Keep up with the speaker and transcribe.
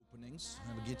Bibles.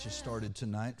 That'll get you started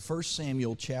tonight. 1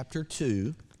 Samuel chapter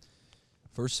 2.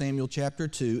 1 Samuel chapter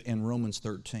 2 and Romans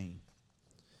 13.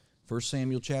 1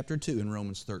 Samuel chapter 2 and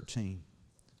Romans 13.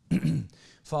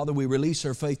 Father, we release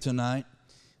our faith tonight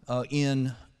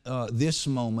in this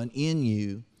moment in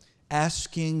you,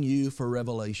 asking you for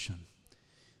revelation.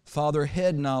 Father,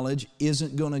 head knowledge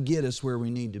isn't going to get us where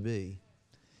we need to be.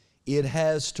 It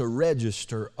has to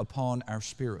register upon our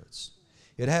spirits.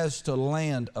 It has to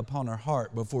land upon our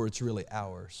heart before it's really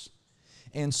ours.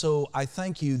 And so I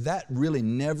thank you that really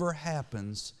never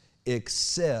happens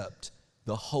except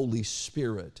the Holy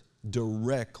Spirit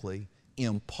directly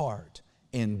impart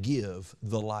and give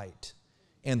the light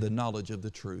and the knowledge of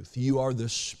the truth. You are the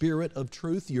Spirit of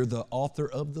truth. You're the author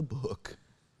of the book.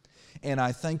 And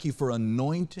I thank you for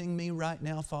anointing me right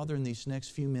now, Father, in these next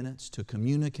few minutes to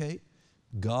communicate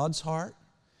God's heart,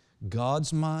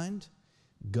 God's mind,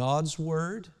 God's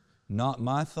Word, not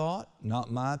my thought,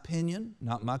 not my opinion,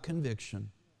 not my conviction,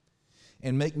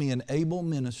 and make me an able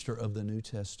minister of the New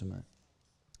Testament.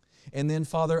 And then,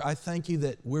 Father, I thank you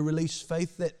that we release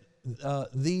faith that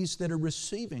these that are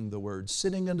receiving the Word,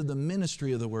 sitting under the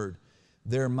ministry of the Word,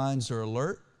 their minds are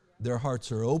alert, their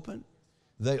hearts are open,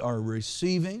 they are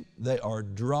receiving, they are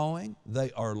drawing, they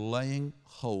are laying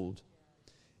hold.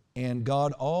 And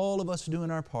God, all of us doing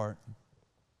our part,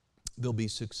 there'll be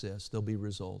success, there'll be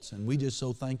results. And we just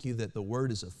so thank you that the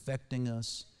Word is affecting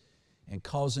us and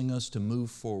causing us to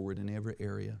move forward in every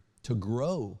area, to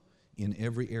grow in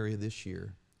every area this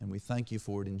year. And we thank you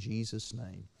for it in Jesus'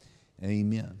 name.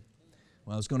 Amen.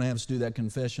 Well, I was going to have us do that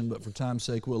confession, but for time's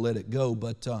sake, we'll let it go.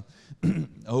 But I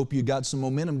hope you got some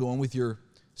momentum going with your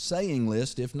saying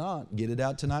list. If not, get it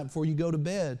out tonight before you go to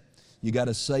bed. You got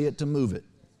to say it to move it.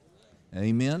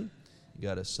 Amen. You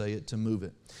got to say it to move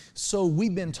it. So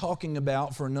we've been talking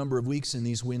about for a number of weeks in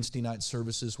these Wednesday night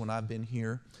services when I've been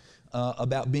here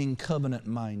about being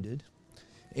covenant-minded.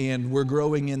 And we're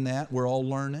growing in that. We're all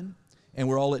learning. And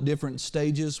we're all at different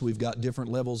stages. We've got different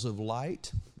levels of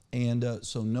light. And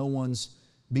so no one's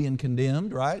being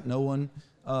condemned, right? No one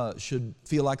should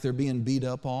feel like they're being beat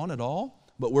up on at all.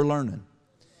 But we're learning.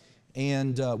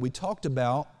 And we talked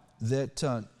about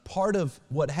that part of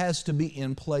what has to be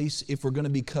in place if we're going to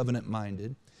be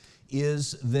covenant-minded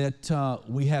is that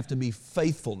we have to be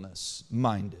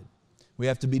faithfulness-minded. We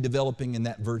have to be developing in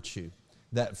that virtue,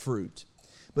 that fruit.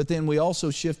 But then we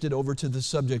also shifted over to the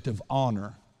subject of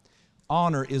honor.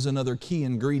 Honor is another key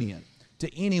ingredient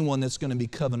to anyone that's going to be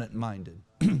covenant-minded.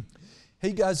 Have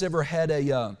you guys ever had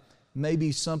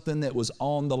maybe something that was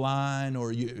on the line,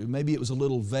 or maybe it was a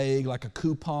little vague, like a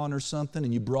coupon or something,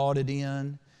 and you brought it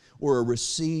in, or a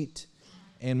receipt,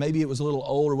 and maybe it was a little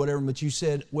old or whatever, but you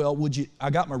said, well, I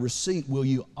got my receipt, will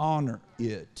you honor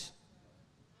it?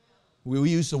 We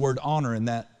use the word honor in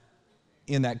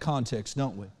that context,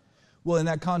 don't we? Well, in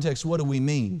that context, what do we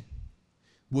mean?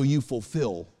 Will you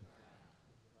fulfill?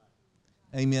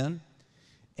 Amen?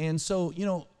 And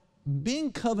so,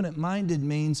 being covenant-minded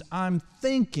means I'm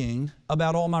thinking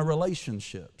about all my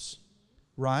relationships,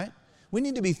 right? We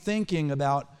need to be thinking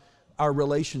about our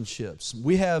relationships.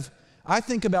 I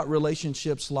think about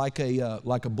relationships like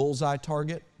a bullseye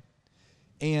target,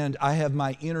 and I have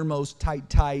my innermost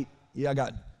tight. I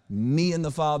got me and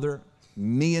the Father,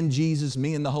 me and Jesus,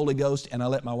 me and the Holy Ghost, and I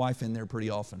let my wife in there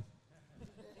pretty often.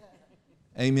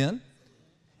 Amen?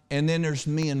 And then there's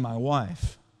me and my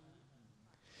wife.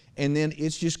 And then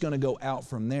it's just going to go out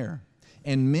from there.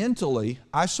 And mentally,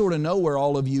 I sort of know where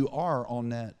all of you are on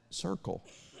that circle.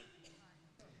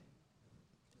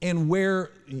 And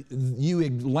where you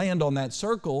land on that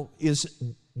circle is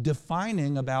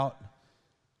defining about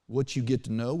what you get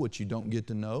to know, what you don't get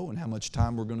to know, and how much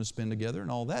time we're going to spend together and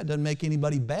all that. Doesn't make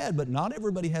anybody bad, but not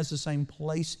everybody has the same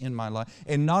place in my life.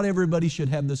 And not everybody should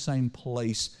have the same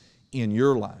place in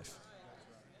your life.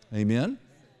 Amen?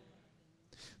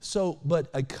 So, but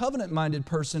a covenant-minded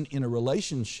person in a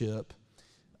relationship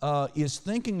is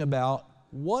thinking about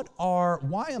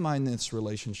why am I in this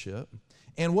relationship?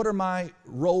 And what's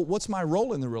my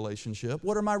role in the relationship?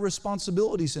 What are my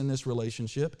responsibilities in this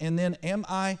relationship? And then am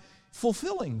I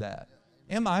fulfilling that?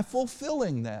 Am I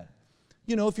fulfilling that?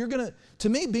 To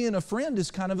me, being a friend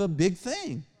is kind of a big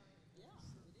thing.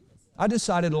 I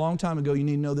decided a long time ago, you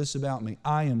need to know this about me.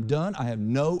 I am done. I have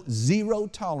zero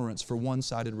tolerance for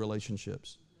one-sided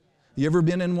relationships. You ever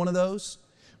been in one of those?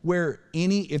 Where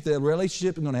if the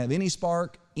relationship is going to have any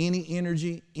spark, any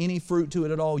energy, any fruit to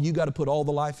it at all, you got to put all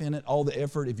the life in it, all the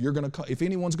effort. If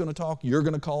anyone's going to talk, you're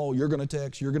going to call, you're going to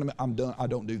text, I'm done. I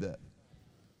don't do that.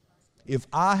 If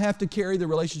I have to carry the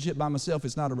relationship by myself,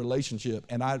 it's not a relationship,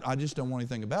 and I just don't want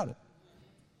anything about it.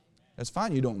 That's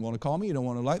fine. You don't want to call me. You don't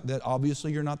want to like that.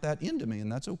 Obviously, you're not that into me,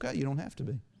 and that's okay. You don't have to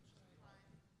be.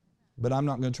 But I'm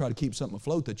not going to try to keep something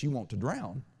afloat that you want to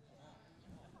drown.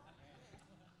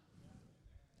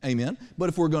 Amen. But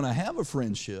if we're going to have a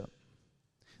friendship,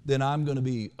 then I'm going to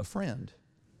be a friend.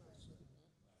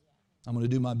 I'm going to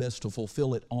do my best to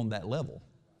fulfill it on that level.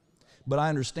 But I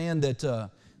understand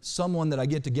that someone that I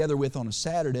get together with on a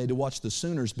Saturday to watch the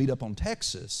Sooners beat up on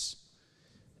Texas,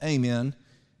 amen,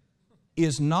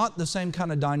 is not the same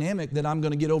kind of dynamic that I'm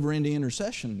going to get over into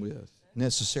intercession with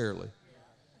necessarily.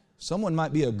 Someone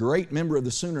might be a great member of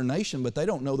the Sooner Nation, but they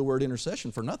don't know the word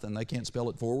intercession for nothing. They can't spell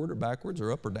it forward or backwards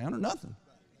or up or down or nothing.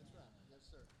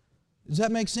 Does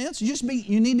that make sense?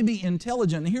 You need to be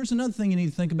intelligent. And here's another thing you need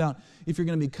to think about if you're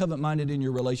going to be covenant-minded in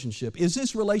your relationship. Is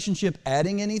this relationship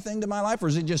adding anything to my life, or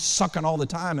is it just sucking all the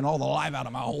time and all the life out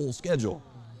of my whole schedule?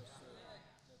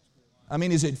 I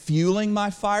mean, is it fueling my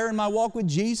fire in my walk with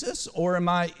Jesus, or am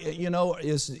I,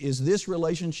 is this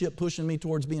relationship pushing me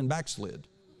towards being backslid?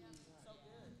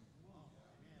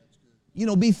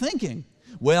 Be thinking,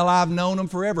 well, I've known them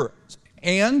forever.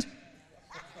 And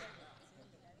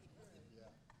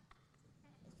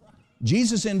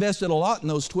Jesus invested a lot in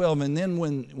those 12, and then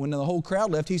when the whole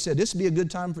crowd left, He said, this would be a good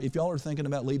time, if y'all are thinking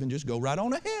about leaving, just go right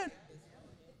on ahead.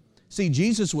 See,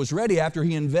 Jesus was ready after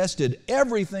He invested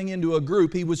everything into a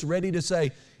group. He was ready to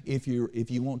say, if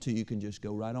you want to, you can just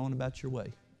go right on about your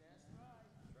way.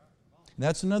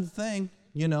 That's another thing,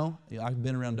 I've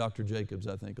been around Dr. Jacobs,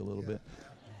 I think, a little bit.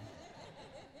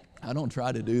 I don't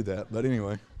try to do that, but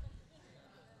anyway.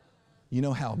 You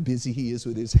know how busy he is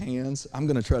with his hands? I'm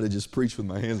going to try to just preach with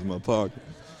my hands in my pocket.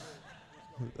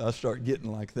 I'll start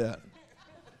getting like that.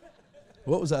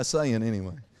 What was I saying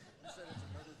anyway?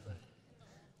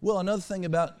 Well, another thing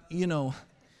about,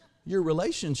 your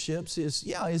relationships is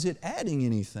it adding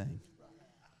anything?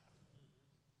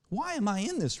 Why am I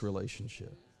in this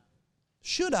relationship?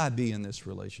 Should I be in this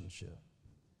relationship?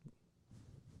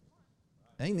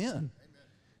 Amen.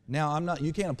 Now,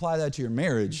 you can't apply that to your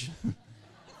marriage.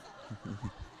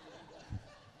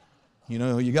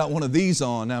 You got one of these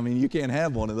on. I mean, you can't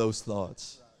have one of those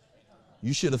thoughts.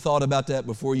 You should have thought about that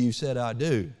before you said, I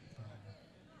do.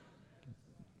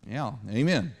 Yeah,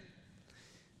 amen.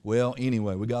 Well,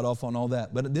 anyway, we got off on all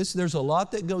that. But there's a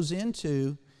lot that goes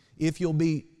into if you'll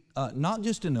be not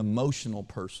just an emotional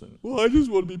person. Well, I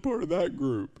just want to be part of that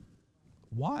group.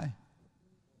 Why?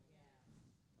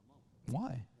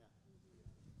 Why?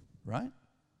 Right?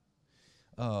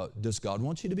 Does God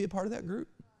want you to be a part of that group?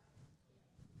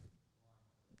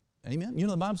 Amen.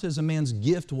 The Bible says a man's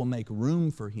gift will make room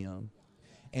for him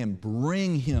and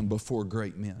bring him before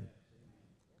great men.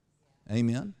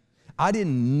 Amen. I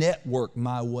didn't network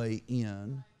my way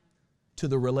in to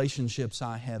the relationships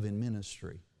I have in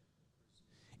ministry.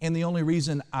 And the only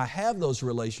reason I have those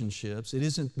relationships, it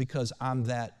isn't because I'm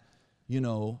that,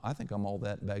 I think I'm all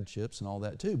that bag chips and all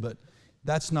that too, but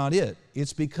that's not it.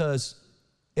 It's because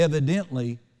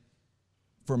evidently,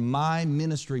 for my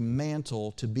ministry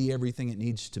mantle to be everything it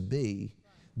needs to be,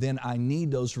 then I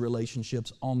need those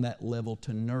relationships on that level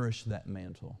to nourish that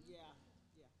mantle. Yeah.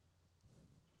 Yeah.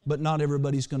 But not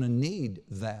everybody's going to need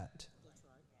that.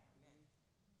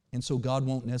 And so God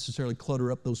won't necessarily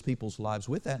clutter up those people's lives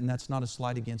with that, and that's not a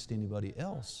slight against anybody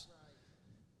else.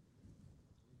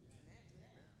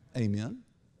 Amen.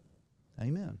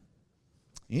 Amen.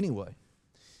 Anyway.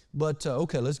 But,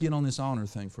 okay, let's get on this honor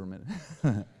thing for a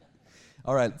minute.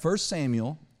 All right, 1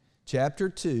 Samuel chapter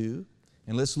 2,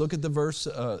 and let's look at the verse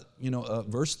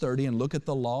 30 and look at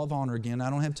the law of honor again. I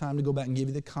don't have time to go back and give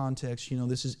you the context.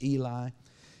 This is Eli,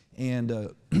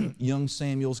 and young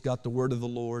Samuel's got the word of the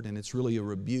Lord, and it's really a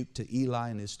rebuke to Eli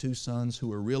and his two sons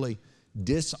who are really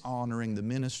dishonoring the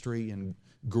ministry in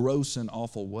gross and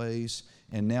awful ways.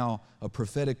 And now a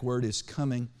prophetic word is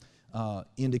coming,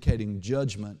 indicating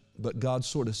judgment. But God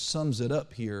sort of sums it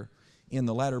up here in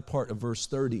the latter part of verse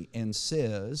 30 and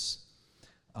says,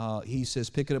 He says,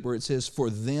 pick it up where it says,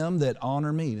 for them that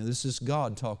honor me. Now this is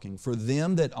God talking. For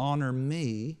them that honor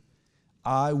me,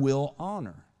 I will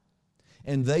honor.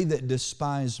 And they that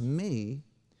despise me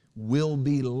will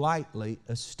be lightly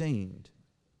esteemed.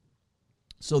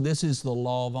 So this is the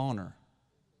law of honor.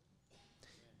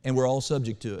 And we're all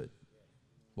subject to it.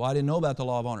 Well, I didn't know about the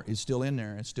law of honor. It's still in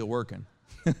there. It's still working.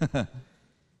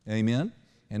 Amen.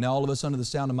 And now all of us under the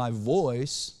sound of my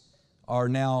voice are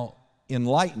now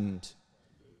enlightened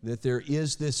that there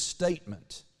is this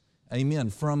statement,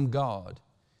 amen, from God.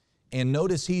 And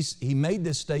notice he made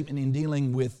this statement in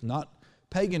dealing with not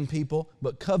pagan people,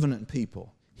 but covenant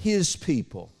people, His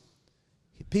people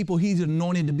He's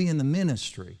anointed to be in the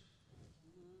ministry.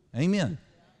 Amen.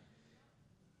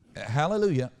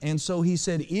 Hallelujah. And so he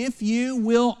said, if you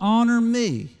will honor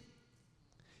me,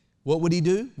 what would he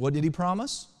do? What did he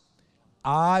promise?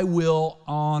 I will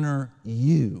honor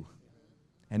you.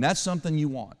 And that's something you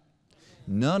want.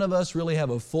 None of us really have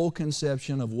a full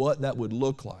conception of what that would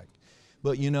look like.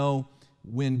 But you know,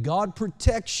 when God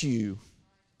protects you,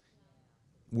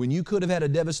 when you could have had a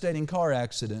devastating car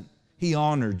accident, He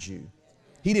honored you.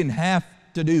 He didn't have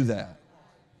to do that.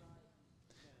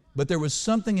 But there was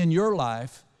something in your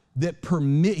life that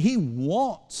He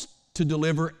wants to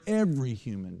deliver every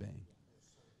human being.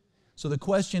 So the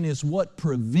question is, what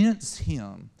prevents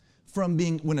Him from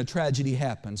being, when a tragedy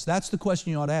happens? That's the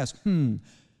question you ought to ask.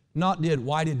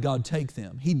 Why did God take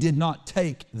them? He did not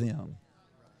take them.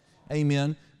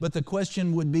 Amen. But the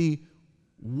question would be,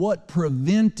 what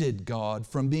prevented God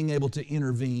from being able to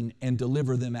intervene and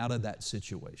deliver them out of that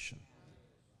situation?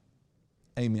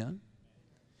 Amen.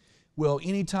 Well,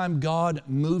 anytime God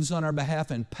moves on our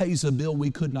behalf and pays a bill we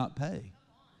could not pay,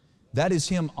 that is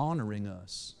Him honoring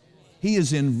us. He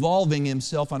is involving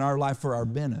Himself in our life for our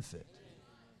benefit.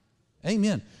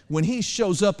 Amen. When He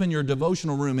shows up in your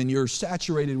devotional room and you're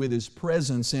saturated with His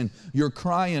presence and you're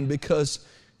crying because,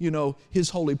 you know, His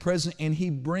holy presence, and He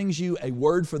brings you a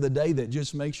word for the day that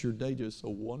just makes your day just so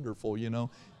wonderful, you know.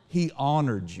 He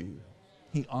honored you.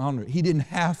 He didn't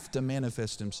have to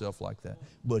manifest Himself like that,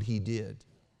 but He did.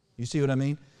 You see what I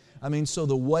mean? So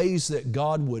the ways that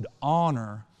God would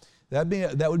honor, that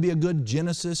would be a good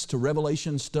Genesis to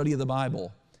Revelation study of the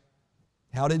Bible.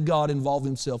 How did God involve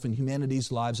Himself in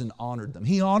humanity's lives and honored them?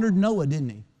 He honored Noah, didn't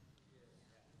He?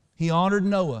 He honored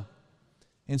Noah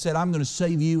and said, I'm going to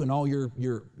save you and all your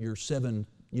 7,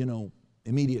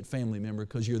 immediate family members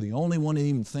because you're the only one that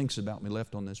even thinks about me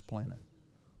left on this planet.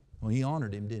 Well, He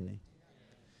honored him, didn't He?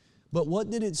 But what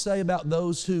did it say about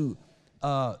those who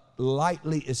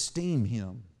lightly esteem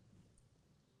Him,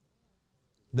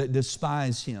 that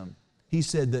despise Him? He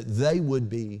said that they would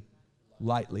be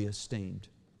lightly esteemed.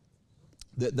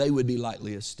 That they would be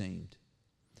lightly esteemed.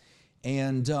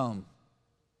 And I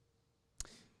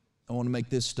want to make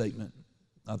this statement.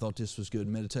 I thought this was good,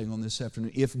 meditating on this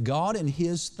afternoon. If God and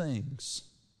His things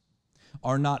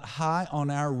are not high on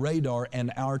our radar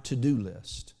and our to-do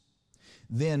list,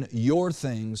 then your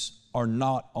things are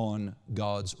not on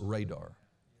God's radar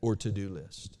or to-do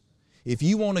list. If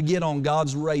you want to get on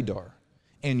God's radar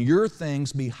and your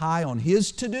things be high on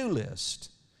His to-do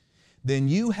list, then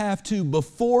you have to,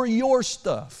 before your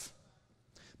stuff,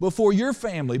 before your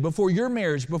family, before your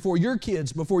marriage, before your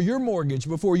kids, before your mortgage,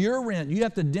 before your rent, you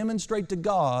have to demonstrate to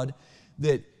God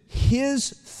that His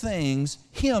things,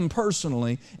 Him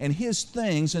personally, and His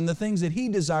things and the things that He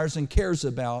desires and cares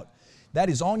about, that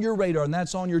is on your radar and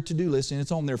that's on your to-do list and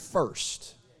it's on there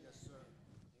first.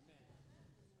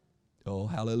 Oh,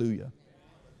 hallelujah.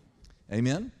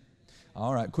 Amen?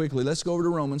 All right, quickly, let's go over to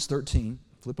Romans 13.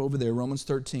 Flip over there, Romans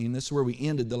 13. This is where we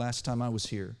ended the last time I was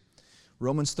here.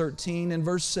 Romans 13 and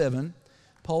verse 7,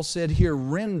 Paul said here,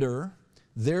 render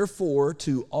therefore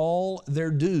to all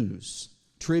their dues,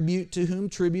 tribute to whom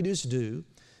tribute is due,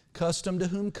 custom to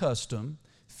whom custom,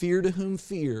 fear to whom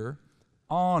fear,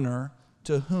 honor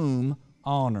to whom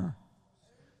honor.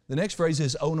 The next phrase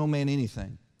is, owe no man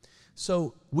anything.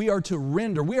 So we are to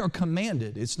render, we are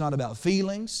commanded. It's not about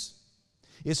feelings.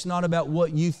 It's not about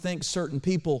what you think certain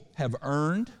people have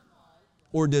earned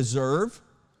or deserve.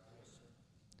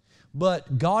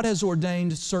 But God has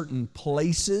ordained certain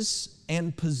places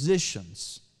and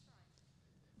positions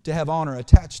to have honor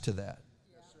attached to that.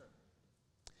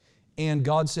 And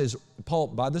God says, Paul,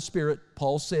 by the Spirit,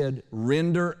 Paul said,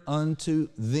 render unto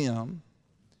them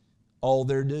all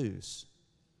their dues.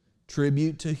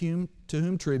 Tribute to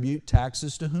whom tribute,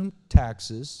 taxes to whom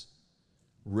taxes,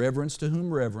 reverence to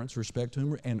whom reverence, respect to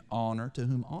whom, and honor to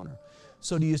whom honor.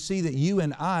 So do you see that you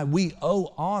and I, we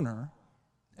owe honor,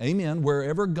 amen,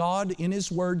 wherever God in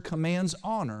His Word commands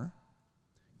honor.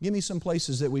 Give me some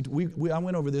places that I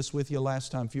went over this with you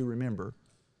last time, if you remember.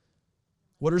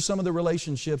 What are some of the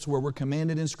relationships where we're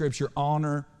commanded in Scripture,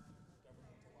 honor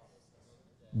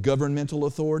governmental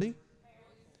authority?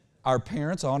 Our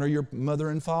parents, honor your mother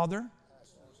and father.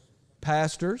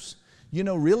 Pastors. You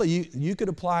know, really, you could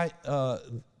apply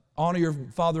honor your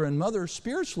father and mother,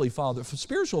 spiritual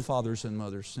fathers and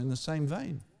mothers in the same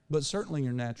vein, but certainly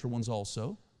your natural ones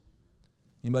also.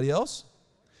 Anybody else?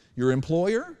 Your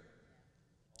employer,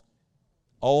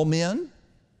 all men,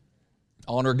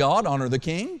 honor God, honor the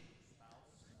King.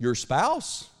 Your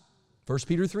spouse, 1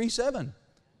 Peter 3:7.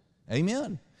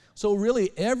 Amen. So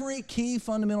really, every key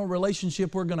fundamental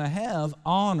relationship we're going to have,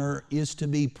 honor is to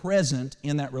be present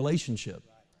in that relationship.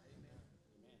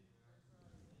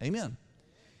 Amen.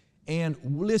 And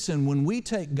listen, when we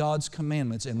take God's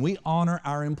commandments and we honor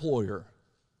our employer,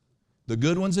 the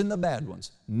good ones and the bad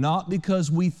ones, not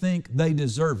because we think they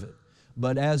deserve it,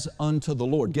 but as unto the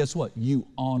Lord. Guess what? You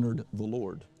honored the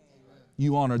Lord.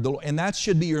 You honored the Lord. And that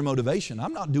should be your motivation.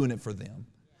 I'm not doing it for them.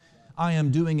 I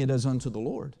am doing it as unto the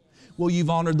Lord. Well, you've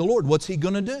honored the Lord. What's He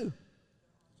going to do?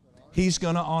 He's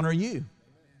going to honor you.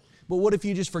 But what if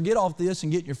you just forget off this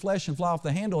and get your flesh and fly off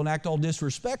the handle and act all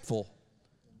disrespectful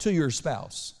to your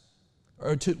spouse?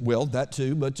 Or to, well, that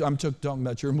too, but I'm talking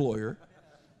about your employer.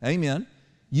 Amen.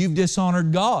 You've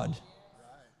dishonored God.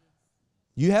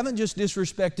 You haven't just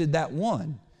disrespected that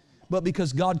one, but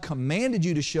because God commanded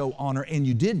you to show honor and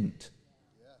you didn't.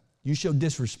 You showed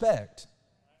disrespect.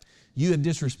 You have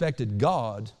disrespected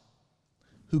God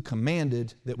who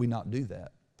commanded that we not do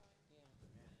that.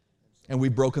 And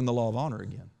we've broken the law of honor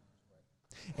again.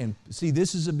 And see,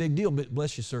 this is a big deal, but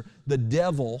bless you, sir. The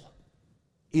devil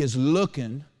is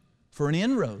looking for an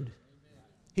inroad.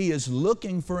 He is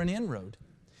looking for an inroad.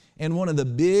 And one of the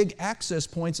big access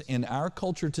points in our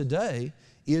culture today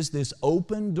is this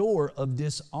open door of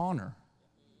dishonor.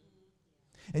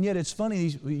 And yet it's funny,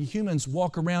 humans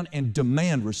walk around and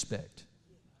demand respect.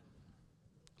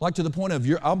 Like to the point of,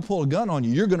 I'll pull a gun on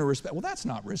you, you're going to respect. Well, that's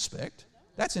not respect.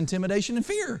 That's intimidation and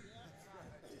fear.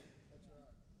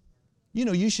 You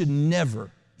know, you should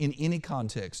never, in any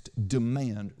context,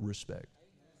 demand respect.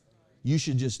 You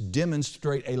should just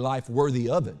demonstrate a life worthy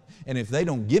of it. And if they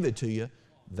don't give it to you,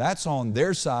 that's on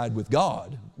their side with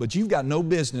God. But you've got no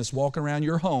business walking around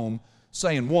your home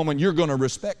saying, woman, you're going to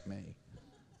respect me.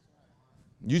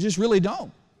 You just really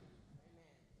don't.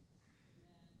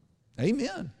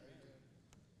 Amen.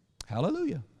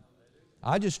 Hallelujah.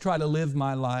 I just try to live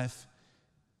my life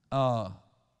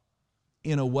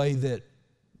in a way that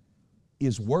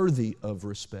is worthy of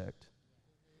respect.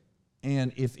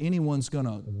 And if anyone's going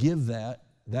to give that,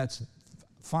 that's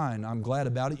fine. I'm glad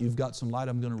about it. You've got some light.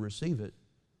 I'm going to receive it.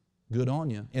 Good on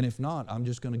you. And if not, I'm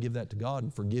just going to give that to God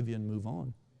and forgive you and move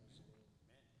on.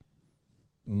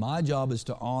 My job is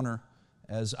to honor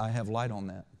as I have light on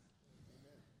that.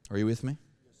 Are you with me?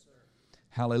 Yes, sir.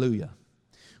 Hallelujah.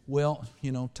 Well,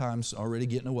 you know, time's already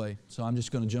getting away, so I'm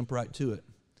just going to jump right to it.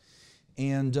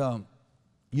 And,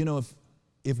 you know,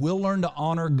 if we'll learn to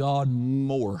honor God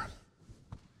more,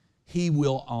 He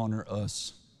will honor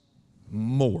us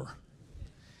more.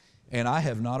 And I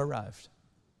have not arrived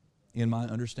in my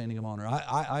understanding of honor.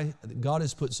 God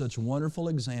has put such wonderful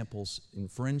examples in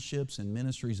friendships and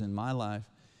ministries in my life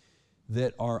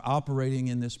that are operating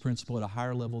in this principle at a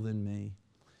higher level than me.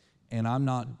 And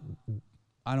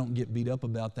I don't get beat up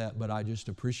about that, but I just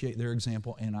appreciate their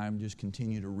example and I just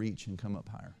continue to reach and come up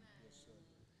higher.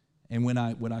 And when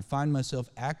I find myself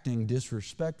acting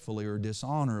disrespectfully or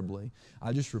dishonorably,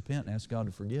 I just repent and ask God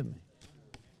to forgive me.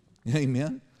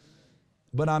 Amen?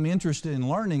 But I'm interested in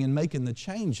learning and making the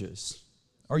changes.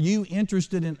 Are you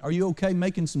okay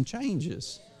making some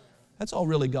changes? That's all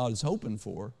really God is hoping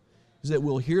for, is that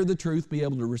we'll hear the truth, be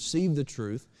able to receive the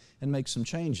truth, and make some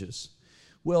changes.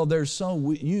 Well,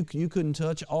 you couldn't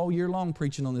touch all year long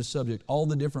preaching on this subject, all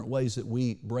the different ways that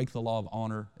we break the law of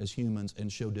honor as humans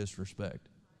and show disrespect.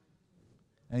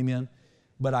 Amen?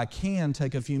 But I can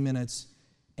take a few minutes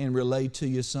and relate to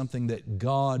you something that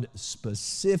God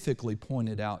specifically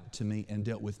pointed out to me and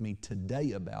dealt with me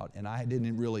today about, and I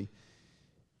didn't really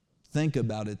think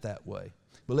about it that way.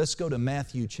 But let's go to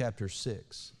Matthew chapter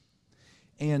 6.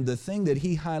 And the thing that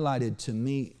he highlighted to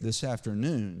me this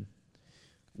afternoon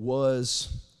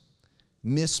was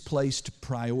misplaced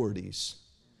priorities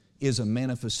is a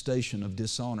manifestation of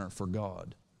dishonor for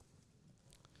God.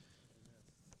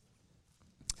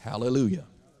 Hallelujah.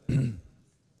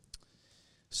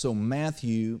 So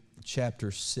Matthew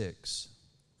chapter 6.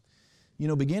 You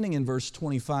know, beginning in verse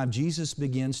 25, Jesus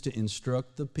begins to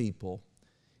instruct the people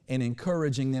and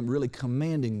encouraging them, really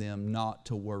commanding them not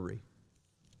to worry,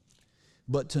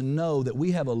 but to know that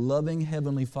we have a loving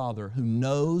Heavenly Father who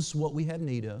knows what we have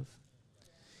need of.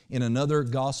 In another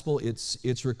gospel,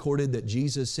 it's recorded that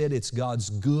Jesus said it's God's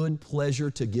good pleasure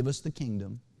to give us the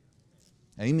kingdom.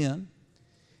 Amen.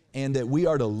 And that we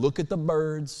are to look at the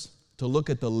birds, to look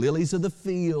at the lilies of the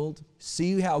field,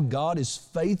 see how God is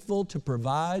faithful to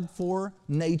provide for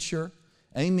nature.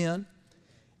 Amen.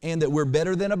 And that we're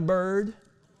better than a bird.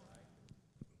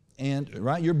 And,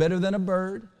 right, you're better than a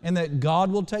bird. And that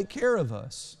God will take care of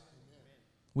us.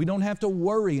 We don't have to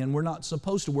worry, and we're not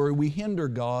supposed to worry. We hinder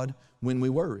God when we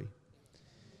worry.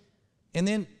 And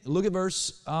then look at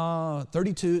verse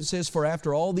 32. It says, for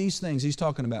after all these things, he's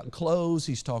talking about clothes,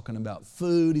 he's talking about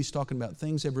food, he's talking about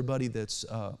things everybody that's,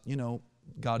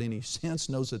 got any sense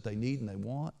knows that they need and they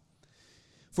want.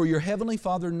 For your heavenly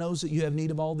Father knows that you have need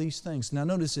of all these things. Now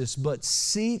notice this, but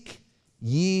seek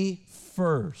ye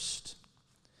first.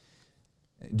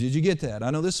 Did you get that? I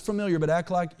know this is familiar, but act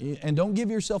like, and don't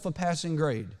give yourself a passing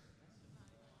grade.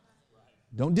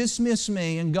 Don't dismiss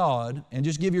me and God and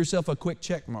just give yourself a quick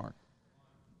check mark.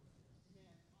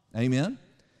 Amen?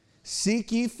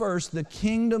 Seek ye first the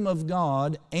kingdom of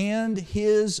God and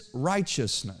His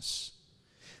righteousness.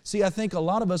 See, I think a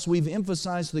lot of us, we've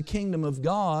emphasized the kingdom of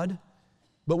God,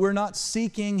 but we're not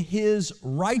seeking His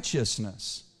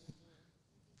righteousness.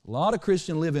 A lot of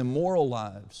Christians live immoral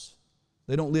lives.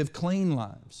 They don't live clean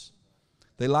lives.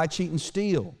 They lie, cheat, and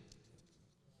steal.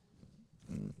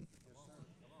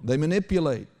 They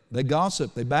manipulate. They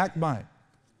gossip. They backbite.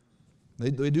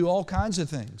 They do all kinds of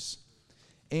things.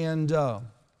 And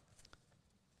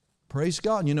praise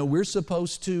God, you know, we're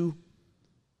supposed to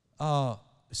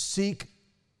seek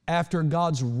after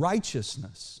God's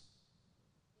righteousness.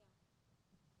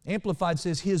 Amplified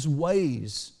says His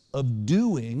ways of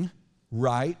doing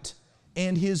right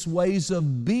and His ways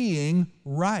of being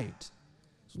right.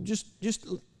 So just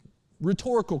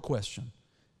rhetorical question.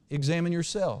 Examine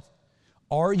yourself.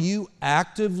 Are you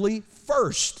actively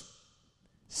first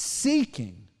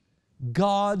seeking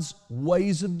God's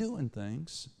ways of doing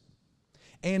things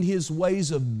and His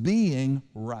ways of being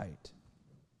right?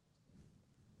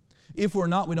 If we're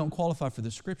not, we don't qualify for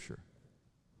the Scripture.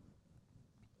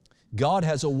 God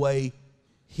has a way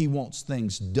He wants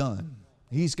things done.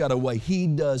 He's got a way He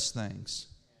does things.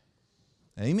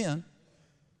 Amen.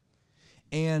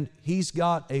 And He's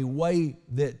got a way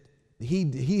that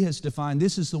He has defined,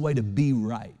 this is the way to be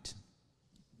right.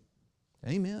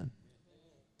 Amen.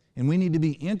 And we need to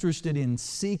be interested in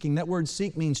seeking. That word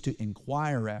seek means to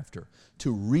inquire after,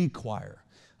 to require.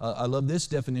 I love this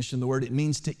definition of the word. It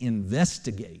means to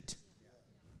investigate.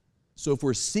 So if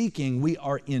we're seeking, we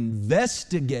are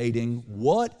investigating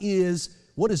what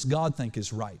does God think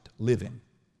is right living.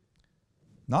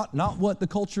 Not what the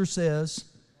culture says,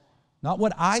 not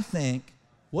what I think.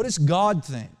 What does God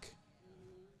think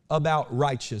about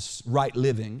righteous, right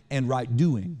living, and right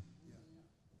doing?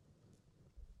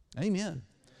 Amen.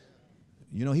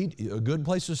 You know, a good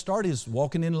place to start is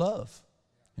walking in love.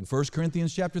 In 1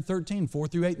 Corinthians chapter 13, 4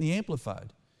 through 8 in the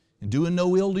Amplified. And doing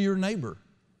no ill to your neighbor.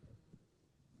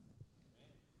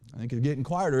 I think it's getting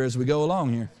quieter as we go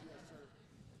along here.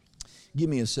 Give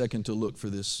me a second to look for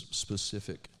this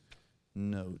specific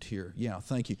note here. Yeah,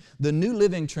 thank you. The New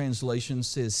Living Translation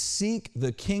says, seek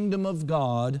the kingdom of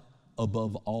God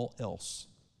above all else.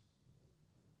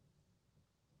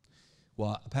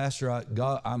 Well, Pastor,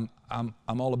 I'm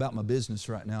all about my business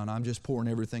right now, and I'm just pouring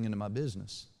everything into my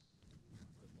business.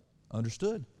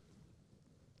 Understood.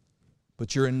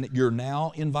 But you're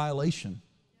now in violation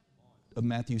of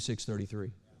Matthew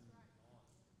 6:33.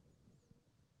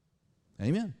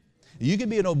 Amen. You can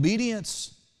be in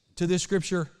obedience to this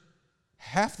Scripture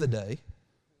half the day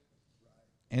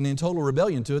and in total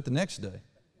rebellion to it the next day.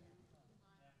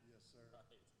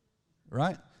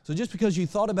 Right? So just because you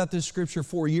thought about this Scripture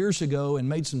 4 years ago and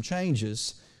made some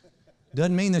changes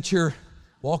doesn't mean that you're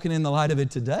walking in the light of it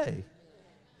today.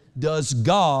 Does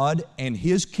God and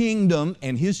His kingdom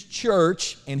and His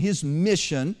church and His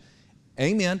mission,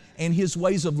 amen, and His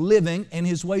ways of living and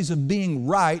His ways of being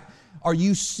right, are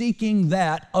you seeking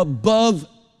that above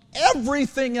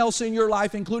everything else in your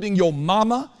life, including your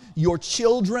mama, your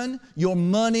children, your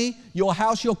money, your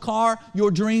house, your car, your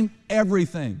dream,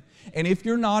 everything? And if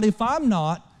you're not, if I'm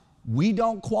not, we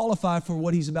don't qualify for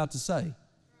what he's about to say.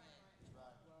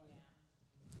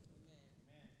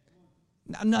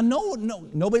 Now,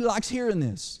 nobody likes hearing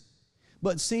this.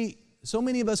 But see, so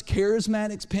many of us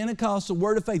charismatics, Pentecostal,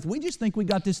 Word of Faith, we just think we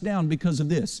got this down because of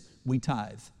this. We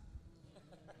tithe.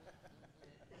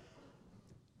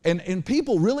 And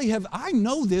people really have, I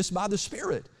know this by the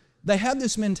Spirit. They have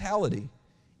this mentality.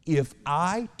 If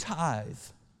I tithe,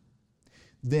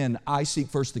 then I seek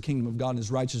first the kingdom of God and His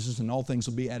righteousness, and all things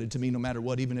will be added to me no matter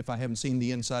what, even if I haven't seen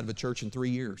the inside of a church in 3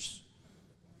 years.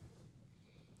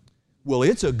 Well,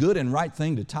 it's a good and right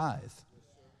thing to tithe.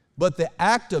 But the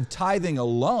act of tithing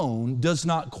alone does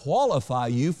not qualify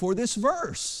you for this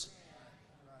verse.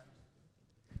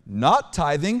 Not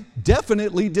tithing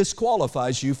definitely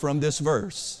disqualifies you from this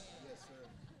verse.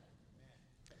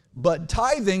 But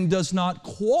tithing does not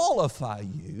qualify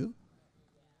you.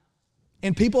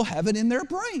 And people have it in their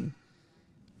brain.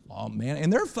 Oh man,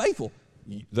 and they're faithful.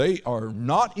 They are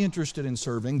not interested in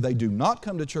serving. They do not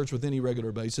come to church with any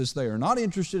regular basis. They are not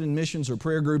interested in missions or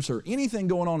prayer groups or anything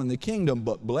going on in the kingdom,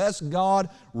 but bless God,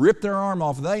 rip their arm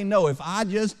off. They know if I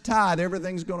just tithe,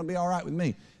 everything's going to be all right with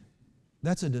me.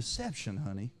 That's a deception,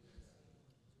 honey.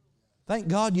 Thank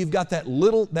God you've got that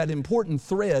important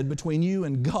thread between you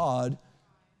and God,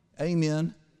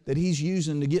 amen, that He's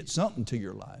using to get something to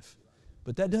your life.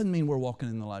 But that doesn't mean we're walking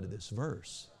in the light of this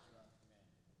verse.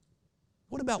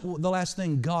 What about the last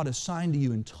thing God assigned to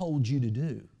you and told you to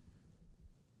do?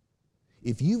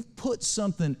 If you've put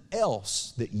something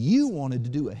else that you wanted to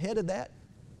do ahead of that,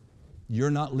 you're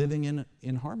not living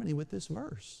in harmony with this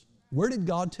verse. Where did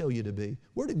God tell you to be?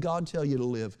 Where did God tell you to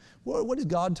live? What did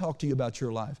God talk to you about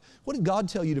your life? What did God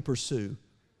tell you to pursue?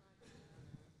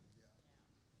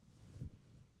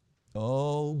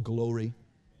 Oh, glory.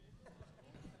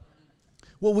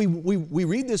 Well, we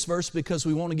read this verse because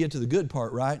we want to get to the good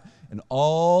part, right? And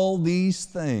all these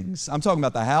things, I'm talking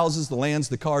about the houses, the lands,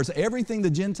 the cars, everything the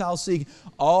Gentiles seek,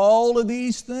 all of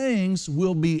these things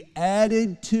will be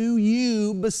added to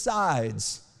you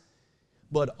besides,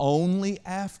 but only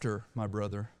after, my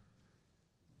brother,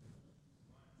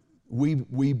 we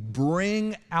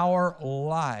bring our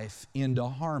life into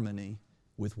harmony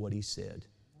with what He said.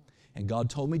 And God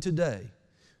told me today,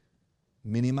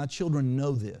 many of my children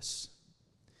know this,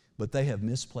 but they have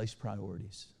misplaced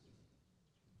priorities.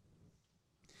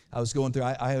 I was going through,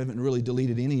 I haven't really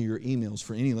deleted any of your emails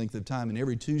for any length of time, and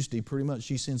every Tuesday, pretty much,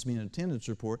 she sends me an attendance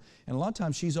report, and a lot of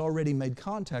times she's already made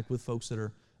contact with folks that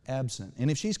are absent.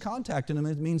 And if she's contacting them,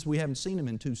 it means we haven't seen them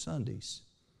in 2 Sundays,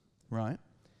 right?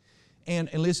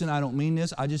 And listen, I don't mean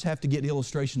this, I just have to get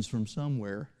illustrations from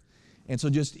somewhere. And so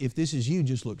just, if this is you,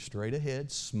 just look straight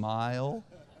ahead, smile.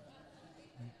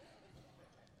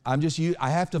 I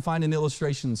have to find an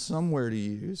illustration somewhere to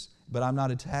use, but I'm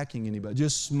not attacking anybody.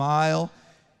 Just smile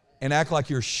and act like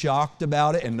you're shocked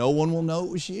about it, and no one will know it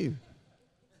was you.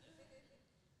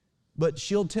 But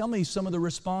she'll tell me some of the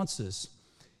responses.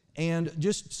 And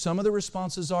just some of the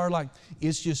responses are like,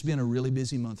 it's just been a really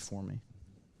busy month for me.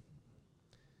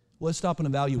 Well, let's stop and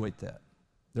evaluate that.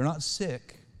 They're not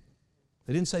sick.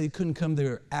 They didn't say they couldn't come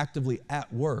there actively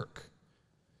at work.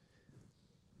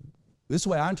 This is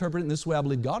the way I interpret it, and this is the way I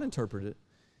believe God interpreted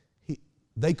it.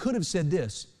 They could have said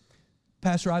this,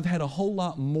 Pastor, I've had a whole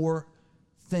lot more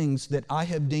things that I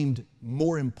have deemed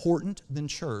more important than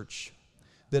church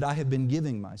that I have been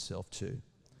giving myself to.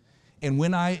 And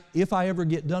if I ever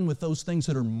get done with those things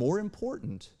that are more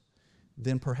important,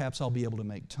 then perhaps I'll be able to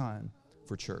make time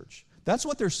for church. That's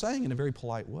what they're saying in a very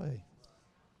polite way.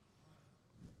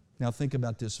 Now think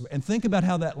about this, and think about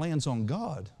how that lands on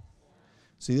God.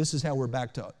 See, this is how we're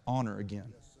back to honor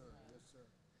again.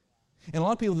 And a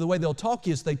lot of people, the way they'll talk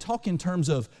is they talk in terms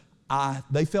of,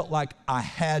 they felt like I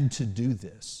had to do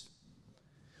this.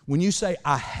 When you say,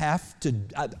 I have to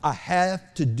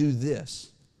do this,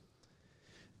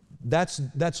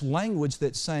 that's language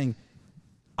that's saying,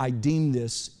 I deem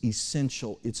this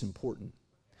essential, it's important.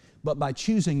 But by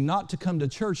choosing not to come to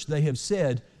church, they have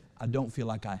said, I don't feel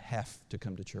like I have to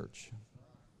come to church.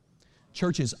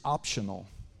 Church is optional.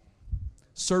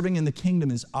 Serving in the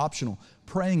kingdom is optional.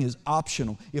 Praying is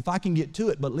optional. If I can get to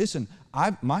it, but listen,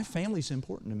 my family's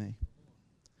important to me.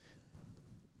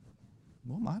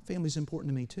 Well, my family's important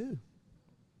to me too.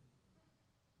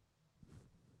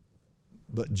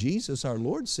 But Jesus, our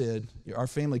Lord, said our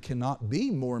family cannot be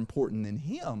more important than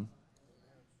Him.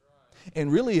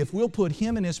 And really, if we'll put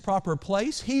Him in His proper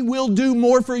place, He will do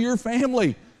more for your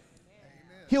family.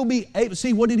 He'll be able,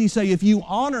 see, what did He say? If you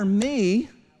honor me,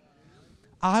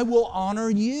 I will honor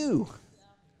you.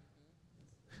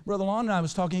 Brother Lon and I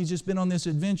was talking, he's just been on this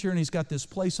adventure and he's got this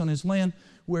place on his land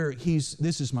where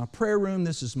this is my prayer room,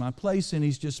 this is my place, and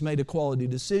he's just made a quality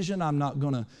decision. I'm not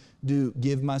going to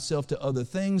give myself to other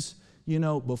things,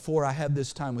 before I have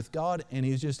this time with God. And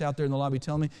he's just out there in the lobby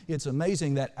telling me, it's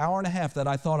amazing that hour and a half that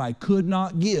I thought I could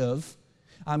not give,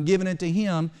 I'm giving it to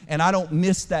Him, and I don't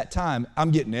miss that time.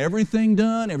 I'm getting everything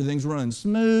done, everything's running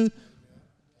smooth.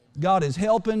 God is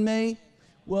helping me.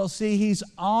 Well, see, he's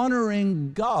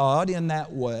honoring God in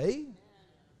that way,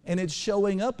 and it's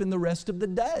showing up in the rest of the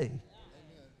day.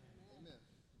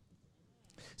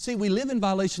 See, we live in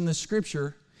violation of the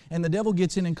Scripture, and the devil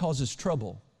gets in and causes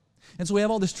trouble. And so we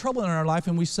have all this trouble in our life,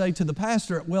 and we say to the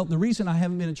pastor, well, the reason I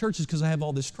haven't been in church is because I have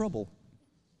all this trouble.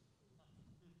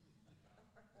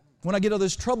 When I get all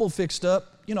this trouble fixed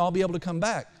up, I'll be able to come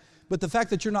back. But the fact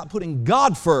that you're not putting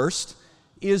God first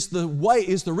is the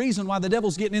reason why the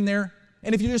devil's getting in there.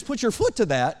 And if you just put your foot to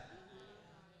that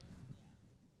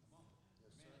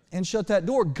and shut that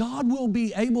door, God will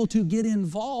be able to get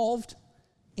involved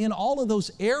in all of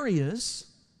those areas.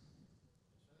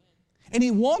 And He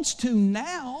wants to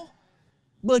now,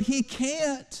 but He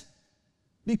can't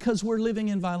because we're living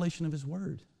in violation of His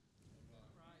Word.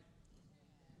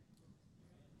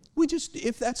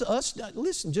 If that's us,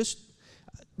 listen, just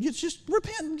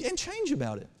repent and change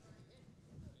about it.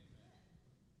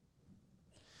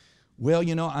 Well,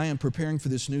 I am preparing for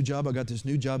this new job. I got this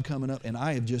new job coming up, and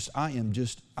I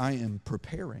am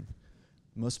preparing.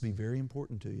 Must be very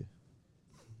important to you.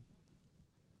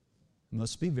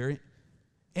 Must be very,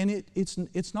 and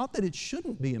it's not that it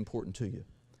shouldn't be important to you,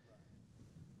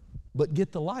 but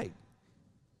get the light.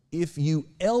 If you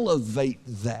elevate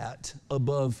that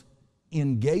above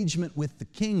engagement with the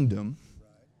kingdom,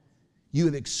 you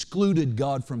have excluded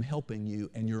God from helping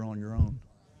you, and you're on your own.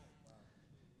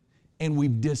 And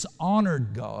we've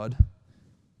dishonored God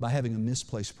by having a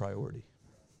misplaced priority.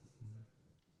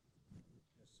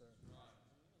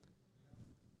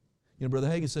 Brother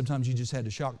Hagin, sometimes you just had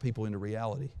to shock people into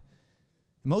reality.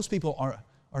 Most people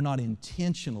are not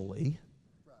intentionally,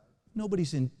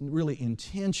 nobody's really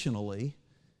intentionally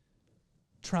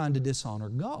trying to dishonor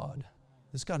God.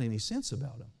 It's got any sense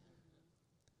about them.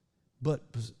 But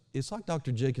it's like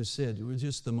Dr. Jacobs said, we're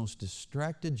just the most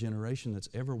distracted generation that's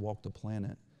ever walked the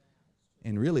planet.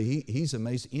 And really, he's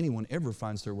amazed anyone ever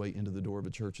finds their way into the door of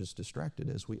a church as distracted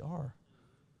as we are.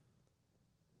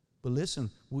 But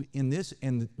listen, we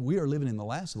are living in the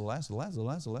last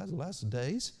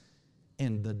days,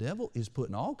 and the devil is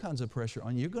putting all kinds of pressure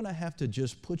on you. You're going to have to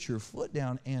just put your foot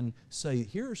down and say,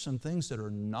 here are some things that are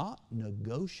not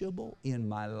negotiable in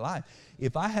my life.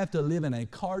 If I have to live in a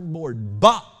cardboard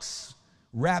box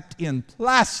wrapped in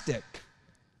plastic,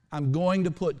 I'm going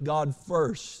to put God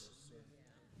first.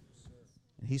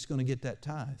 And He's going to get that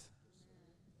tithe.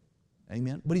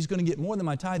 Amen. But He's going to get more than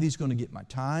my tithe. He's going to get my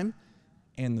time.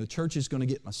 And the church is going to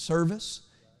get my service.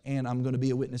 And I'm going to be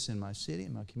a witness in my city,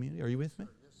 in my community. Are you with me?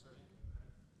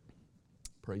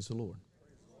 Praise the Lord.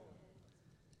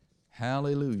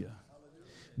 Hallelujah.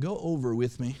 Go over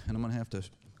with me, and I'm going to have to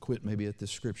quit maybe at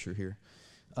this scripture here.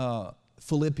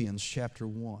 Philippians chapter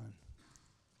 1.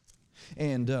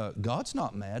 And God's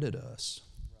not mad at us.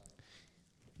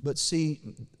 But see,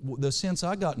 the sense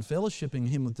I got in fellowshipping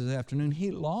Him with this afternoon, He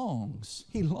longs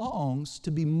to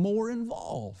be more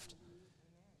involved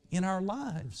in our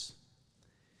lives.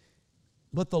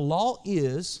 But the law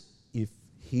is, if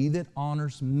he that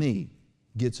honors me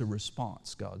gets a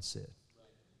response, God said.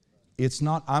 It's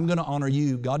not, I'm going to honor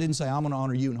you. God didn't say, I'm going to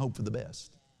honor you and hope for the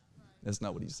best. That's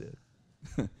not what He said.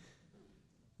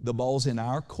 The ball's in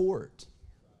our court.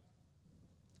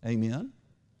 Amen?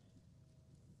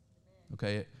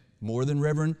 Okay, more than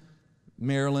Reverend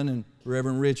Marilyn and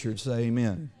Reverend Richard say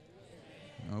amen.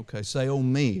 Okay, say oh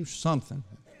me or something.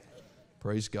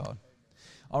 Praise God.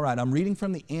 All right, I'm reading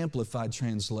from the Amplified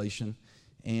Translation,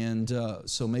 and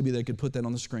so maybe they could put that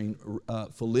on the screen.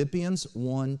 Philippians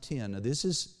 1:10. Now this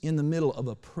is in the middle of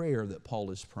a prayer that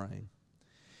Paul is praying.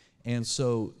 And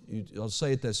so I'll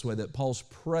say it this way, that Paul's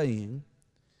praying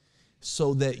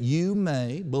so that you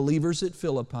may, believers at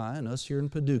Philippi and us here in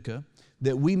Paducah,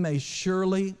 that we may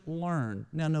surely learn.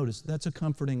 Now notice, that's a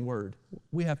comforting word.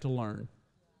 We have to learn.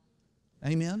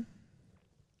 Amen?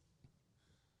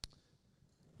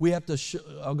 We have to,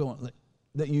 I'll go on,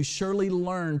 that you surely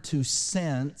learn to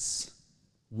sense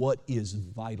what is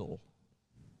vital.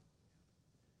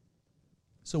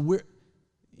 So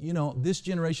this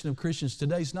generation of Christians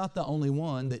today is not the only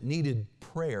one that needed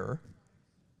prayer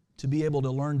to be able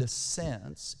to learn to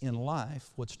sense in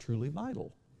life what's truly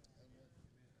vital.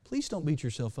 Please don't beat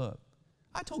yourself up.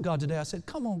 I told God today, I said,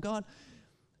 come on, God.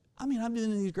 I've been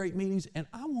in these great meetings, and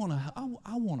I want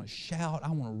to shout.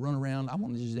 I want to run around. I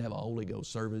want to just have a Holy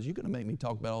Ghost service. You're going to make me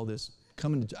talk about all this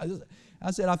coming to.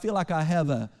 I said, I feel like I have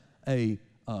a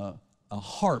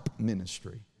harp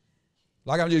ministry.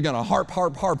 Like I'm just going to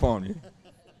harp on you.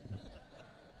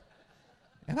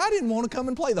 And I didn't want to come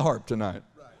and play the harp tonight.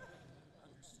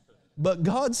 But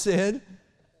God said,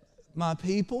 my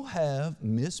people have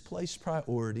misplaced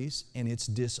priorities, and it's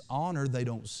dishonor. They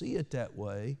don't see it that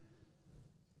way.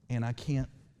 And I can't,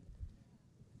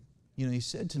 He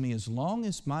said to me, as long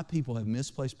as my people have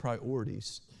misplaced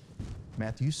priorities,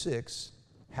 Matthew 6,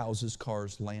 houses,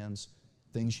 cars, lands,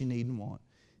 things you need and want.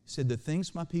 He said, the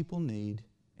things my people need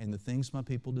and the things my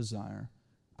people desire,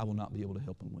 I will not be able to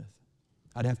help them with.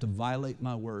 I'd have to violate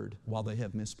my word while they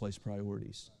have misplaced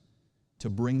priorities to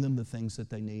bring them the things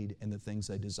that they need and the things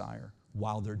they desire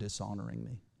while they're dishonoring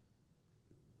me.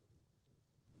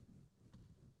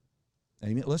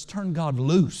 Amen. Let's turn God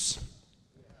loose.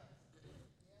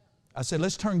 I said,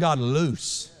 let's turn God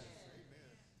loose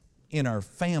in our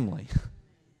family.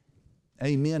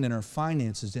 Amen. In our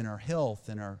finances, in our health,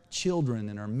 in our children,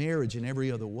 in our marriage, in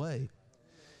every other way.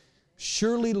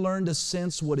 Surely learn to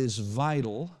sense what is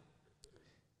vital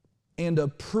and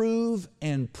approve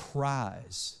and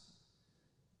prize.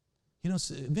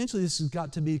 Eventually this has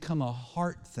got to become a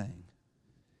heart thing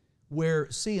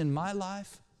where, see, in my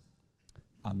life,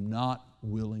 I'm not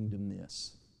willing to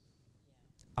miss.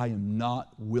 I am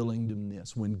not willing to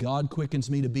miss. When God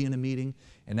quickens me to be in a meeting,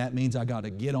 and that means I got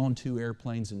to get on 2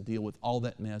 airplanes and deal with all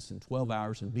that mess in 12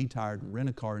 hours and be tired and rent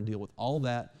a car and deal with all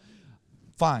that,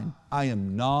 fine. I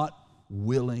am not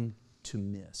willing to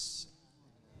miss.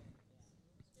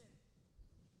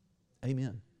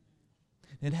 Amen.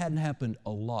 It hadn't happened a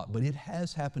lot, but it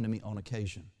has happened to me on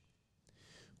occasion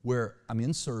where I'm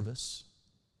in service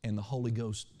and the Holy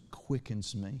Ghost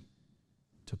quickens me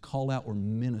to call out or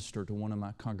minister to one of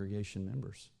my congregation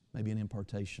members, maybe an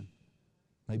impartation,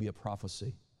 maybe a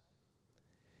prophecy.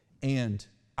 And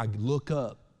I look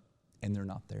up and they're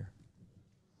not there.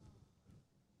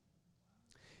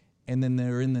 And then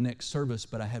they're in the next service,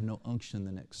 but I have no unction in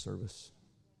the next service.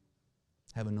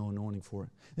 Having no anointing for it.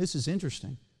 This is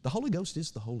interesting. The Holy Ghost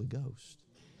is the Holy Ghost.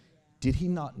 Did He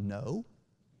not know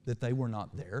that they were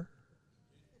not there?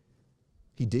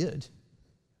 He did.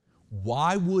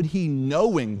 Why would He,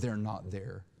 knowing they're not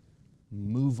there,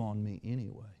 move on me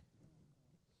anyway?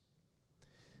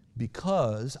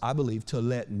 Because, I believe, to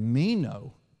let me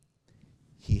know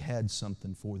He had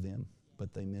something for them,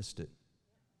 but they missed it.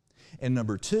 And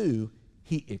number 2,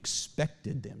 He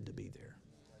expected them to be there.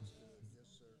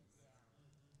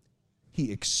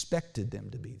 He expected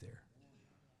them to be there,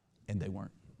 and they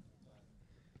weren't.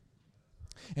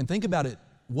 And think about it.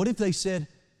 What if they said,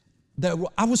 that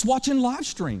I was watching live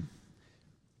stream.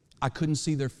 I couldn't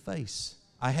see their face.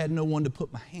 I had no one to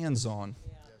put my hands on.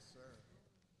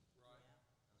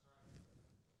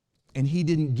 And He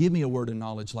didn't give me a word of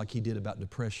knowledge like He did about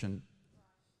depression.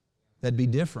 That'd be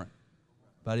different.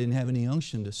 But I didn't have any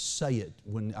unction to say it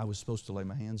when I was supposed to lay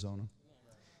my hands on them.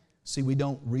 See, we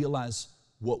don't realize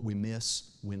what we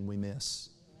miss when we miss.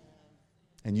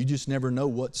 And you just never know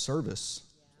what service.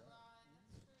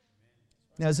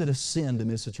 Now, is it a sin to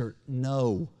miss a church?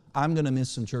 No. I'm going to miss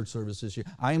some church service this year.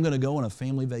 I am going to go on a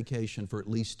family vacation for at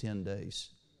least 10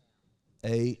 days.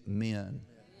 Amen.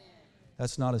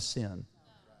 That's not a sin.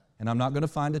 And I'm not going to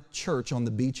find a church on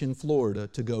the beach in Florida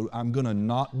to go, I'm going to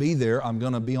not be there. I'm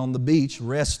going to be on the beach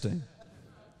resting.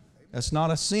 That's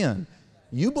not a sin.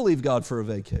 You believe God for a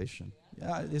vacation.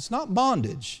 It's not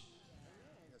bondage.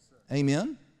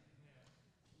 Amen?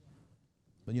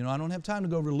 But, I don't have time to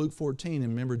go over to Luke 14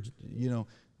 and remember,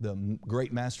 the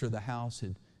great master of the house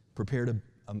had prepared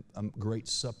a great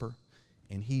supper,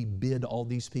 and he bid all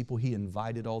these people, he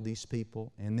invited all these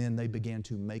people, and then they began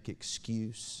to make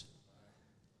excuse.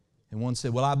 And one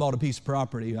said, well, I bought a piece of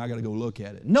property, I got to go look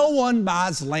at it. No one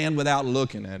buys land without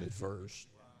looking at it first.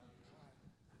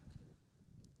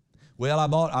 Well, I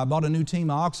bought a new team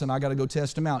of oxen, I got to go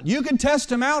test them out. You can test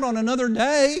them out on another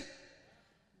day.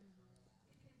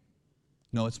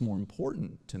 No, it's more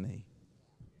important to me.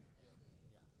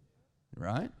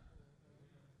 Right?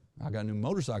 I got a new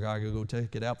motorcycle, I got to go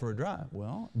take it out for a drive.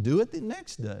 Well, do it the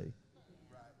next day.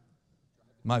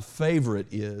 My favorite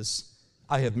is,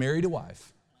 I have married a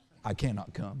wife. I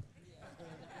cannot come.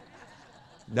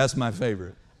 That's my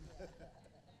favorite.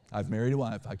 I've married a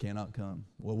wife. I cannot come.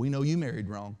 Well, we know you married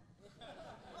wrong.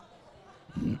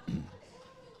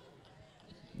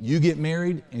 You get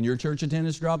married and your church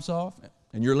attendance drops off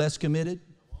and you're less committed.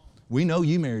 We know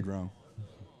you married wrong.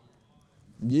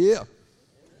 Yeah.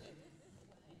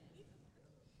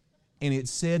 And it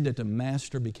said that the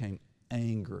master became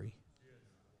angry.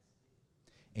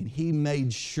 And he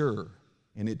made sure,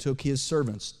 and it took his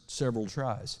servants several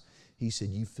tries. He said,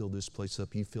 you fill this place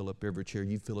up, you fill up every chair,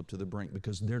 you fill up to the brink,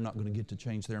 because they're not going to get to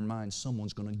change their minds.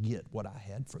 Someone's going to get what I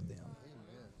had for them.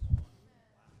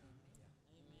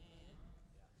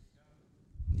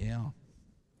 Yeah.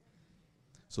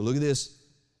 So look at this.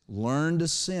 Learn to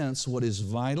sense what is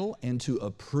vital and to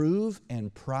approve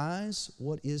and prize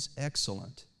what is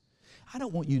excellent. I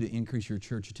don't want you to increase your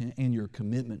church attendance and your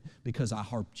commitment because I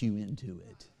harped you into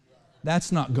it.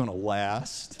 That's not going to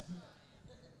last.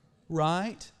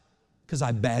 Right? Because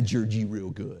I badgered you real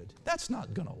good. That's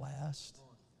not going to last.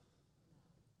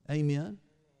 Amen?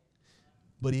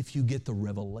 But if you get the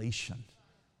revelation,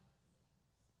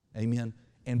 amen,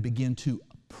 and begin to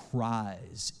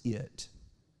prize it,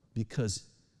 because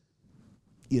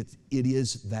it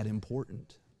is that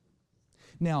important.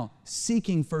 Now,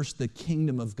 seeking first the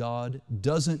kingdom of God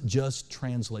doesn't just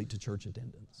translate to church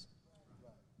attendance.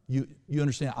 You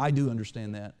understand? I do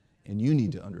understand that, and you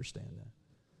need to understand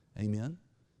that. Amen?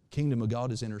 Kingdom of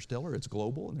God is interstellar, it's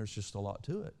global, and there's just a lot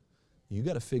to it. You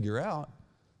got to figure out,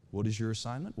 what is your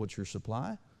assignment? What's your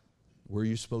supply? Where are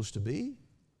you supposed to be?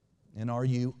 And are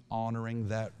you honoring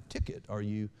that ticket? Are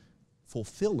you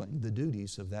fulfilling the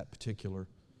duties of that particular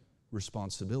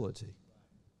responsibility?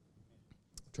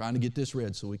 Trying to get this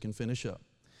read so we can finish up.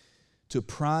 To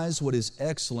prize what is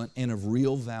excellent and of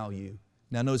real value,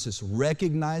 Now notice this,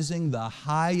 recognizing the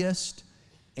highest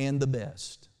and the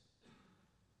best.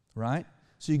 Right?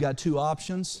 So you got two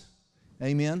options.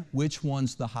 Amen? Which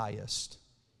one's the highest?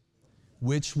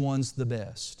 Which one's the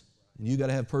best? And you got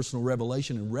to have personal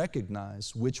revelation and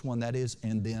recognize which one that is.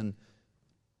 And then,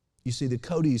 you see, the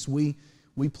Codys,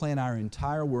 we plan our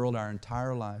entire world, our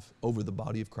entire life over the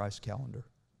Body of Christ calendar.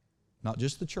 Not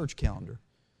just the church calendar,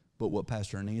 but what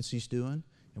Pastor Nancy's doing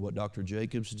and what Dr.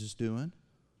 Jacobs is doing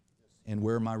and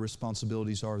where my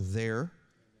responsibilities are there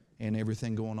and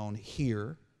everything going on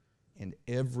here. And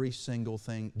every single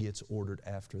thing gets ordered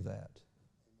after that.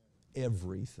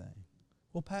 Everything.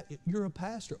 Well, Pat, you're a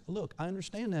pastor. Look, I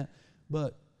understand that,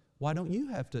 but why don't you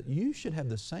have to? You should have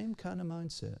the same kind of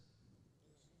mindset.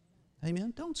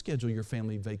 Amen? Don't schedule your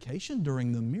family vacation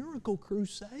during the Miracle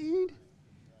Crusade.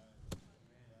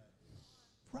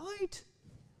 Right?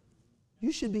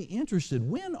 You should be interested.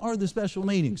 When are the special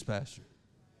meetings, Pastor?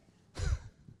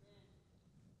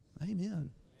 Amen.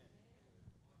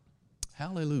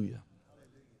 Hallelujah.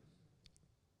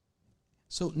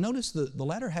 So notice the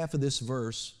latter half of this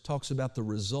verse talks about the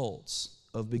results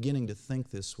of beginning to think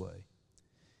this way.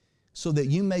 So that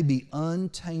you may be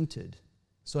untainted.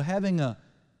 So having a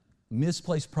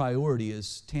misplaced priority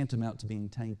is tantamount to being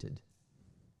tainted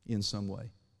in some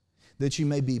way. That you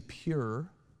may be pure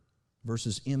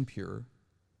versus impure.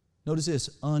 Notice this,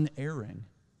 unerring.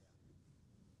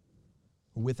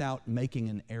 Without making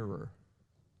an error.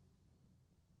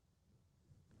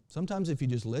 Sometimes if you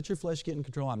just let your flesh get in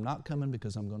control, I'm not coming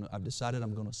because I've decided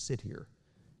I'm going to sit here.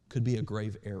 Could be a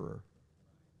grave error.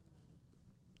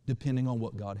 Depending on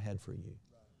what God had for you.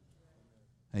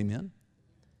 Amen?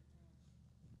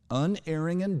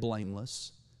 Unerring and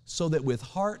blameless, so that with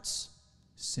hearts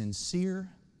sincere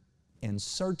and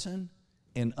certain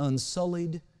and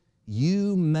unsullied,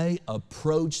 you may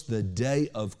approach the day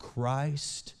of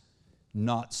Christ,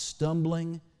 not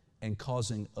stumbling and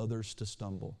causing others to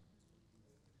stumble.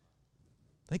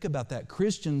 Think about that.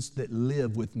 Christians that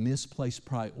live with misplaced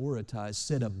prioritize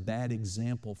set a bad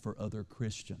example for other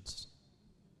Christians.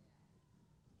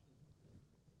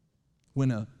 When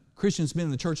a Christian's been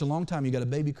in the church a long time, you got a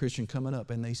baby Christian coming up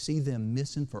and they see them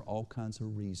missing for all kinds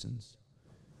of reasons.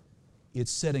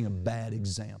 It's setting a bad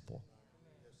example.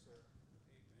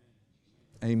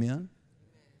 Amen?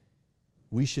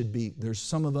 We should be, there's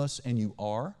some of us, and you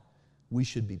are, we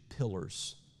should be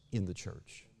pillars in the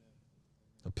church.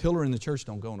 A pillar in the church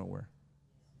don't go nowhere.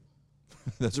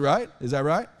 That's right? Is that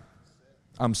right?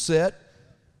 I'm set,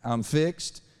 I'm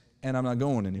fixed, and I'm not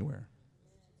going anywhere.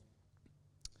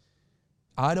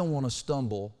 I don't want to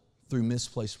stumble through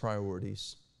misplaced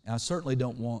priorities. And I certainly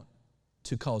don't want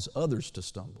to cause others to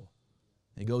stumble.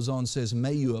 He goes on and says,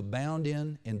 may you abound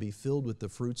in and be filled with the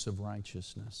fruits of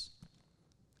righteousness.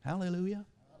 Hallelujah.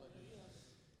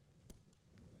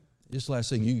 Just last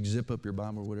thing, you can zip up your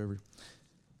Bible or whatever.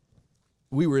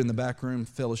 We were in the back room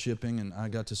fellowshipping, and I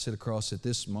got to sit across at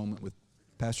this moment with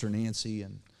Pastor Nancy,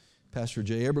 and Pastor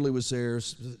Jay Eberly was there.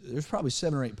 There's probably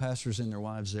 7 or 8 pastors and their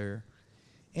wives there.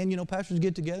 And, you know, pastors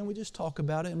get together and we just talk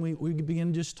about it, and we begin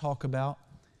to just talk about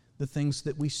the things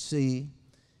that we see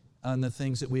and the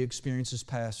things that we experience as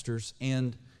pastors.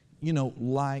 And, you know,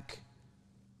 like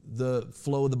the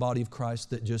flow of the body of Christ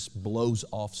that just blows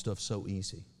off stuff so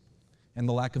easy. And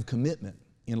the lack of commitment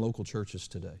in local churches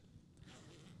today.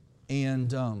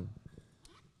 And,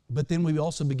 but then we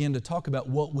also begin to talk about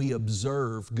what we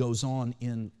observe goes on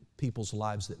in people's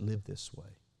lives that live this way.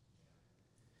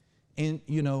 And,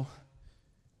 you know,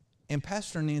 and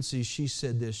Pastor Nancy, she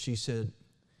said this, she said,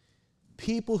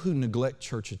 people who neglect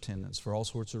church attendance for all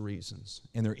sorts of reasons,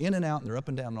 and they're in and out and they're up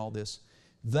and down and all this,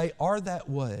 they are that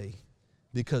way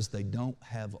because they don't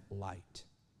have light.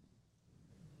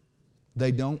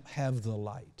 They don't have the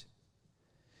light.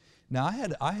 Now,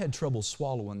 I had trouble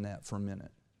swallowing that for a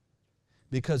minute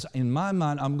because in my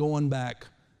mind, I'm going back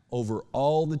over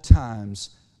all the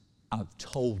times I've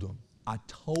told them. I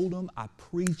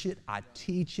preach it, I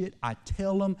teach it, I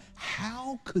tell them,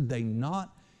 how could they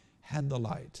not have the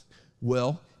light?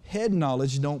 Well, head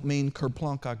knowledge don't mean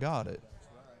kerplunk, I got it.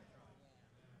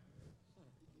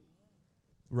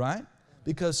 Right?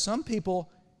 Because some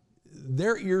people,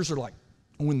 their ears are like,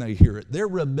 when they hear it, they're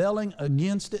rebelling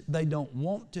against it. They don't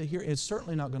want to hear it. It's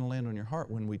certainly not going to land on your heart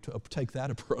when we take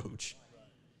that approach.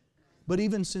 But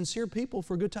even sincere people,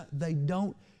 for a good time, they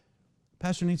don't.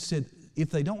 Pastor Nietzsche said,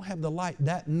 if they don't have the light,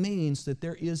 that means that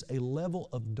there is a level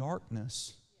of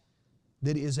darkness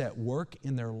that is at work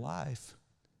in their life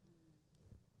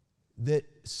that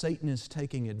Satan is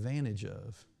taking advantage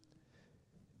of.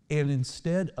 And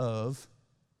instead of,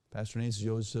 Pastor Nancy is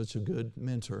always such a good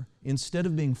mentor, instead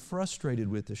of being frustrated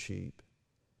with the sheep,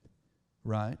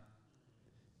 Right?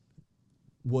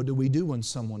 What do we do when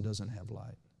someone doesn't have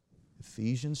light?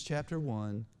 Ephesians chapter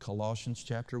 1, Colossians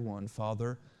chapter 1,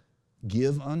 Father,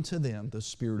 give unto them the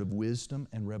spirit of wisdom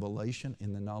and revelation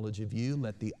in the knowledge of you.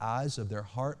 Let the eyes of their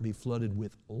heart be flooded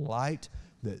with light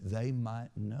that they might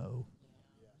know.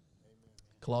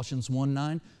 Colossians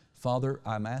 1:9, Father,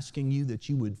 I'm asking you that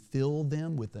you would fill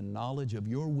them with the knowledge of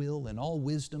your will and all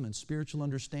wisdom and spiritual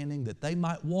understanding, that they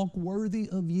might walk worthy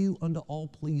of you unto all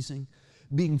pleasing,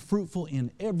 being fruitful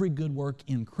in every good work,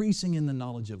 increasing in the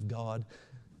knowledge of God.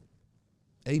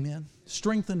 Amen.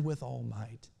 Strengthened with all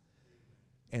might.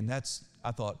 And that's,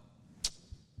 I thought,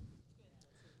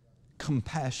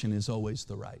 compassion is always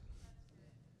the right.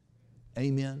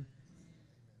 Amen.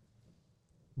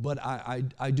 But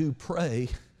I do pray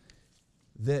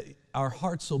that our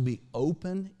hearts will be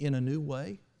open in a new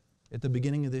way at the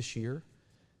beginning of this year.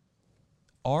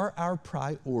 Are our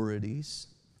priorities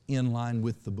in line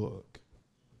with the book?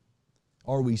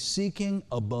 Are we seeking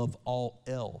above all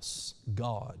else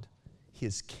God,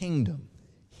 His kingdom,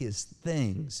 His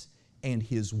things, and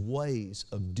His ways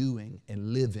of doing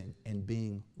and living and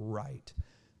being right?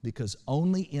 Because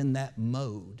only in that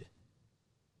mode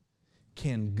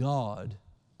can God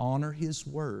honor His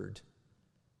word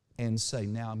and say,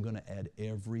 now I'm going to add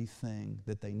everything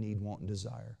that they need, want, and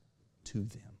desire to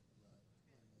them.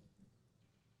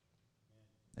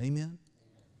 Amen?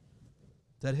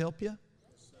 Does that help you?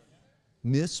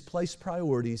 Misplaced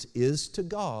priorities is to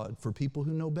God, for people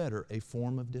who know better, a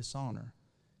form of dishonor.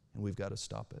 And we've got to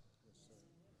stop it.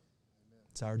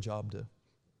 It's our job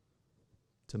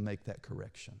to make that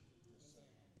correction.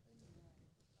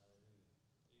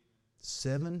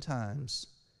 7 times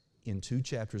in 2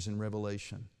 chapters in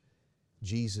Revelation,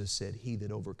 Jesus said, He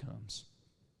that overcomes,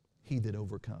 He that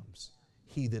overcomes,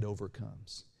 He that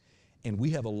overcomes. And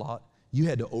we have a lot you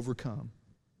had to overcome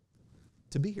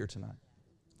to be here tonight,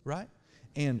 right?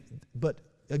 But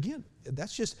again,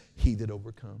 that's just He that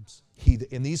overcomes.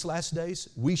 In these last days,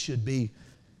 we should be,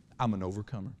 I'm an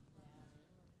overcomer.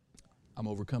 I'm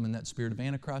overcoming that spirit of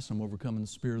Antichrist. I'm overcoming the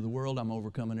spirit of the world. I'm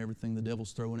overcoming everything the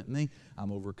devil's throwing at me.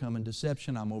 I'm overcoming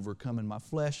deception. I'm overcoming my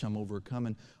flesh. I'm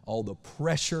overcoming all the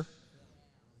pressure.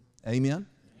 Amen?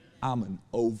 I'm an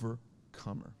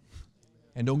overcomer.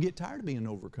 And don't get tired of being an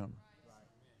overcomer.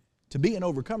 To be an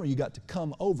overcomer, you got to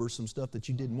come over some stuff that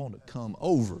you didn't want to come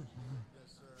over.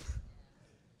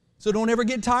 So don't ever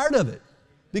get tired of it,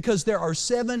 because there are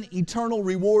 7 eternal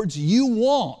rewards you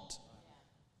want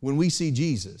when we see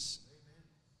Jesus.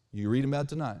 You read about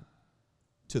tonight,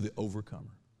 to the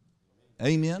overcomer.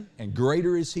 Amen? And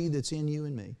greater is He that's in you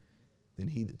and me than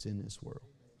he that's in this world.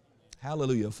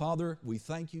 Hallelujah. Father, we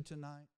thank you tonight.